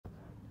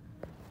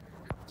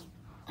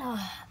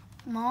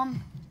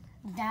Mom,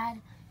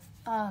 Dad,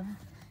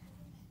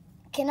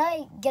 can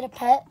I get a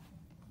pet?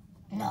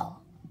 No.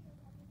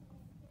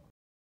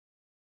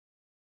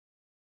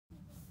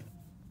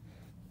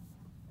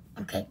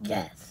 Okay,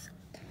 yes.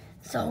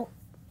 So,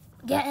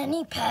 get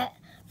any pet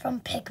from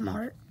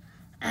PicMart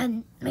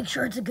and make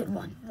sure it's a good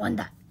one. One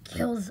that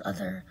kills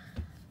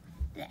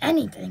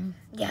anything,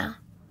 yeah.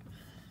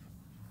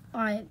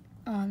 Alright,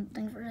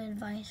 thanks for the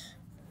advice.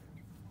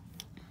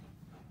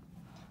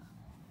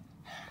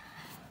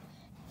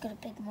 Go to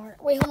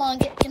PicMart. Wait, hold on.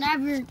 Can I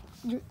have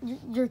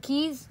your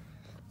keys?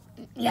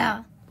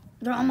 Yeah,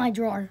 they're on my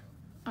drawer.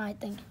 Alright,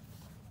 thank you.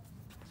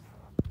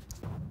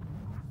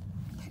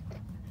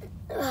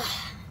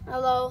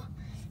 Hello.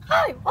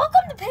 Hi,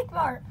 welcome to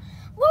PicMart.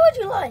 What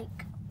would you like?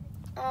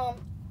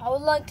 I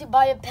would like to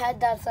buy a pet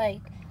that's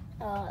like,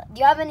 do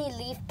you have any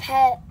leaf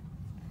pet?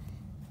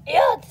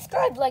 Yeah,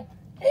 describe, like,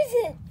 is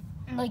it,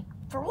 like,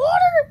 for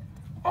water?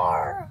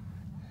 Or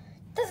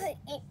does it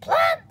eat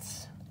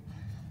plants?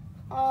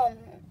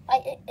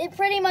 It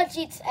pretty much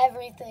eats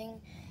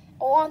everything.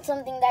 I want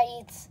something that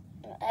eats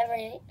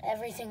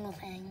every single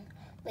thing.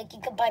 Like,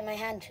 you could bite my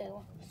hand,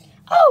 too.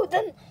 Oh,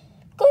 then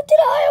go to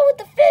the aisle with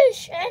the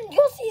fish, and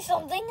you'll see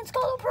something. It's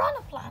called a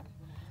piranha plant.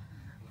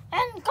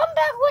 And come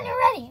back when you're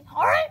ready,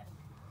 all right?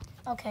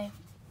 Okay.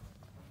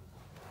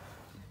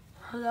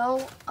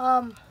 Hello,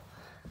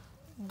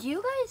 do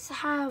you guys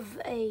have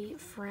a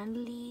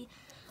friendly,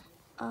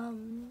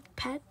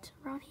 pet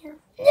around here?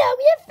 Yeah,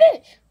 we have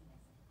fish.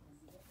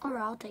 All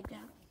right, I'll take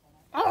that.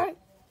 All right.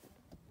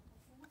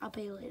 I'll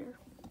pay you later.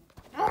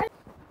 All right.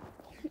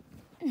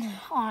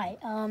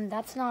 All right,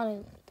 that's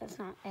not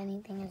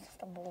anything. It's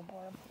just a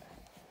bullboard.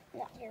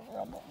 Not your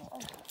real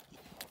bullboard.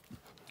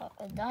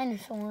 A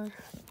dinosaur.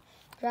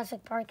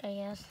 Jurassic Park, I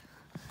guess.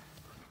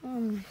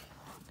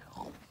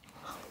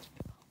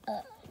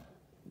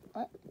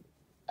 What?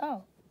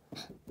 Oh.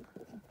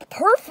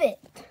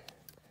 Perfect.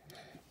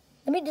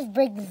 Let me just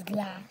break this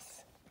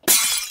glass.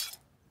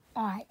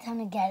 All right, time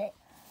to get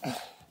it.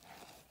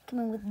 Come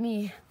in with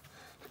me.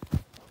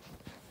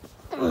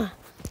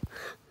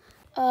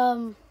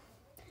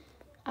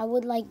 I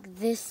would like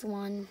this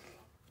one.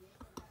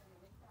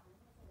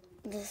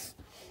 This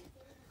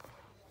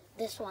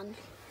one.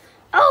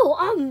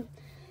 Oh,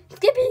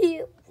 give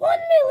me $1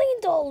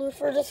 million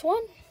for this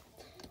one.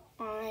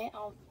 All right,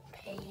 I'll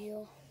pay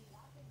you.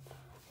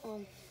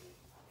 All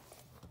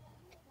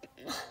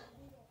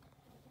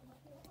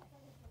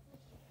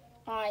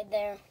right,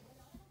 there.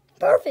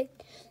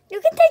 Perfect. You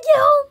can take it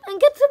home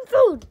and get some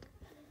food.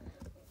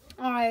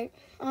 All right.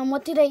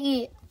 What do they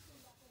eat?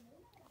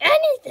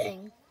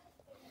 Anything.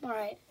 All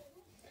right.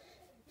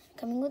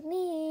 Coming with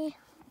me.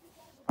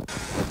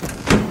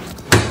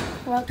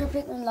 Walker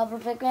Pickman, Lover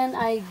Pickman,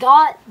 I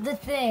got the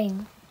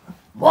thing.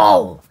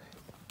 Whoa,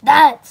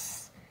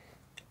 that's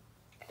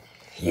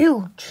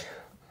huge.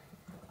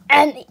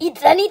 And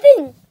eats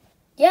anything?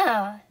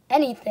 Yeah,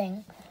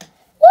 anything.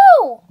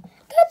 Whoa,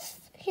 that's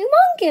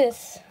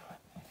humongous.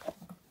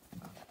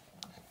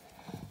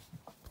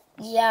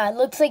 Yeah, it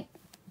looks like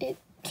it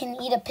can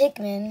eat a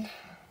Pikmin.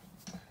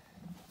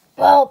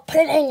 Well,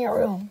 put it in your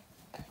room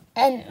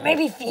and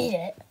maybe feed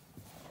it.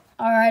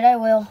 All right, I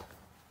will.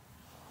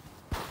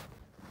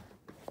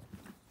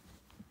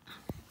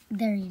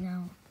 There you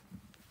go.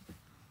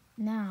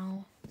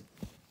 Now,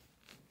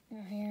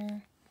 you're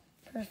here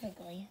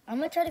perfectly. I'm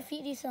gonna try to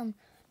feed you some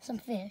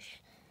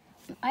fish.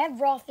 I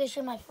have raw fish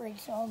in my fridge,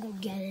 so I'll go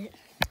get it.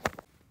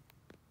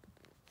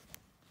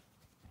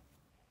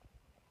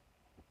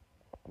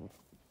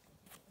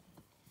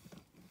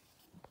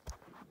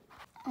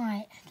 All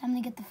right, time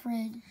to get the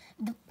fridge.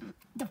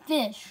 The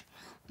fish.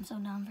 I'm so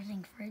dumb for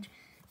saying fridge.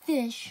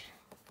 Fish.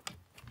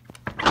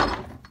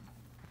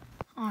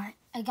 All right,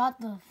 I got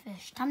the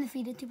fish. Time to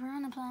feed it to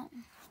Piranha Plant.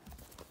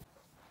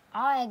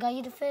 All right, I got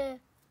you the fish.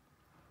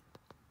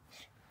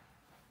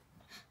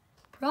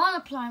 Piranha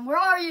Plant, where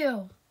are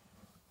you?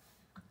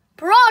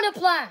 Piranha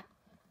Plant!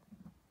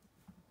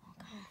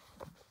 Okay.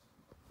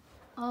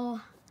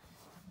 Oh,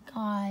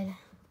 God.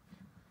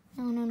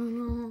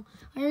 No.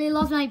 I really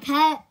lost my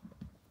pet.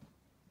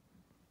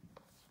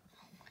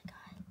 Oh, my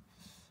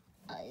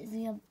God. Is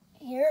he up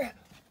here?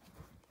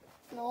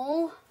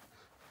 No.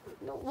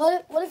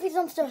 What if he's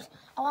downstairs?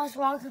 I'll ask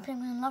Walker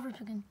Pickman and Lover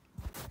Pickman.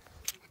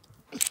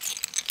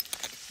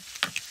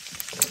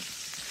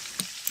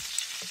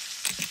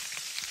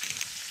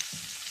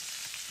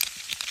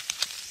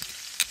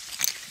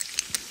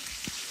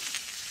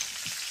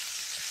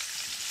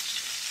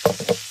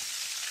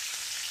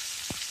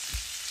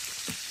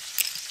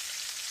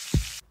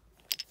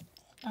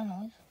 I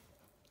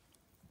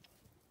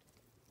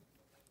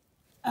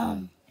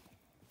don't know.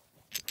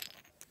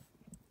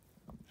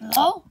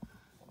 Hello?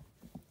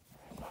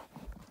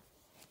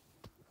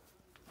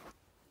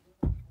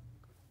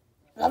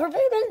 Lover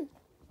Pickman?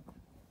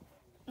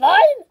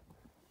 Line?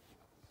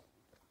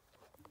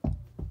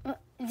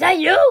 Is that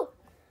you?